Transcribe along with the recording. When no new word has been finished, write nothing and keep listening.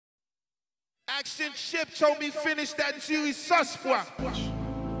Action Chip told me finish that Jewy Suswa.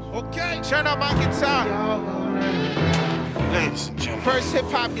 Okay, turn on my guitar. Ladies and gentlemen. First hip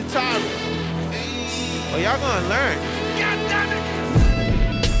hop guitarist. Oh, y'all gonna learn. God damn it!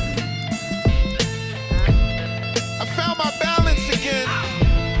 I found my balance again.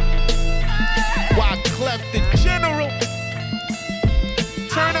 Wyclef the General.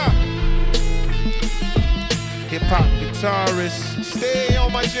 Turn up. Hip hop guitarist. Stay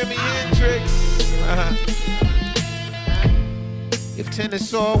on my Jimi Hendrix. If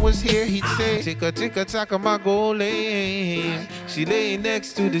Tennyson was here, he'd say, ticka ticka taka my gold lane. She lay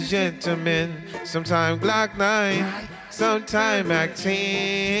next to the gentleman. Sometime Glock 9, sometime Act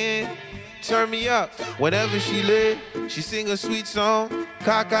 10. Turn me up whenever she lay. She sing a sweet song,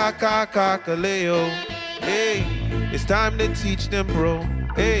 ka-ka-ka-ka-ka-leo. Hey, it's time to teach them, bro.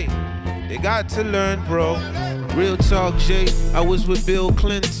 Hey, they got to learn, bro. Real talk, Jay. I was with Bill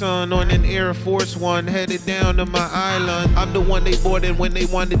Clinton on an Air Force One, headed down to my island. I'm the one they boarded when they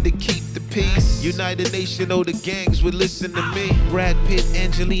wanted to keep the peace. United Nation, oh, the gangs would listen to me. Brad Pitt,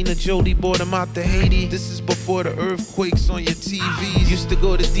 Angelina Jolie bought them out to Haiti. This is before the earthquakes on your TVs. Used to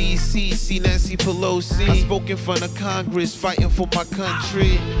go to DC, see Nancy Pelosi. I spoke in front of Congress, fighting for my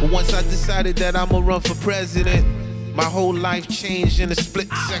country. But once I decided that I'ma run for president, my whole life changed in a split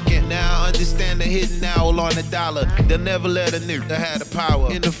second. Now I understand the hidden owl on the dollar. They'll never let a nigga that had the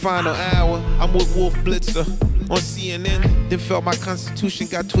power. In the final hour, I'm with Wolf Blitzer on CNN. Then felt my constitution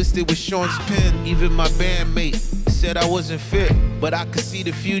got twisted with Sean's pen. Even my bandmate said I wasn't fit, but I could see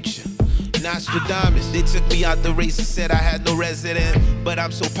the future. Nostradamus, they took me out the race and said I had no resident. But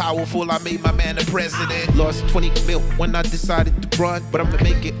I'm so powerful, I made my man a president. Lost 20 mil when I decided to run, but I'm gonna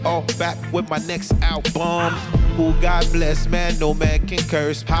make it all back with my next album. Who God bless, man, no man can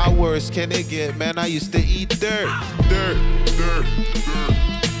curse. How worse can it get, man? I used to eat dirt.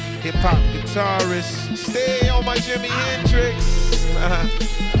 Hip hop guitarist, stay on my Jimi Hendrix.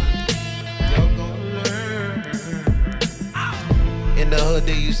 In the hood,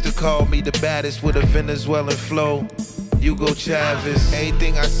 they used to call me the baddest with a Venezuelan flow. Hugo Chavez.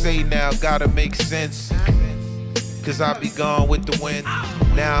 Anything I say now gotta make sense, cause I be gone with the wind.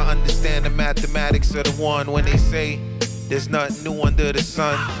 Now I understand the mathematics of the one when they say there's nothing new under the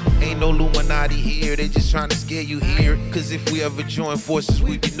sun. Ain't no Illuminati here, they just trying to scare you here. Cause if we ever join forces,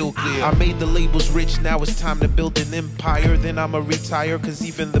 we be nuclear. I made the labels rich, now it's time to build an empire. Then I'ma retire, cause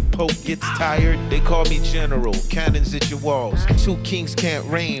even the Pope gets tired. They call me general, cannons at your walls. Two kings can't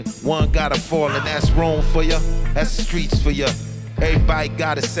reign, one gotta fall. And that's Rome for ya, that's the streets for ya. Everybody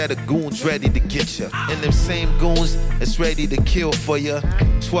got a set of goons ready to get ya. And them same goons that's ready to kill for ya.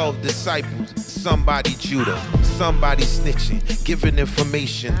 12 disciples, somebody Judah, somebody snitching, giving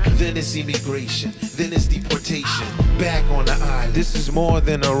information. Then it's immigration, then it's deportation. Back on the island. This is more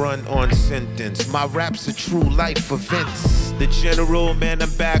than a run-on sentence. My rap's a true life events. The general, man,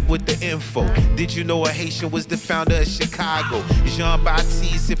 I'm back with the info. Did you know a Haitian was the founder of Chicago?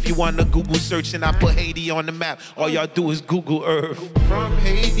 Jean-Baptiste, if you wanna Google search and I put Haiti on the map, all y'all do is Google Earth. From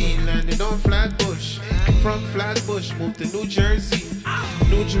Haiti, landed on Flatbush. From Flatbush, moved to New Jersey.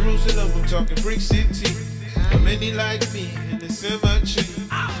 New Jerusalem, I'm talking Brick City. But many like me in the cemetery.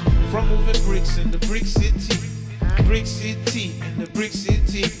 From moving bricks in the Brick City. Brick City in the Brick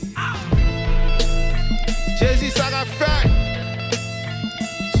City. Jay-Z, I got fat.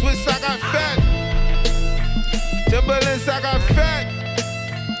 Swiss, I got fat. Timberlands, I got fat.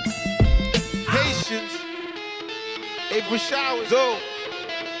 Haitians, April showers, oh.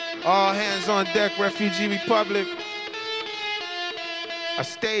 All hands on deck, Refugee Republic. I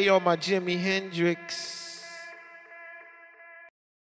stay on my Jimi Hendrix.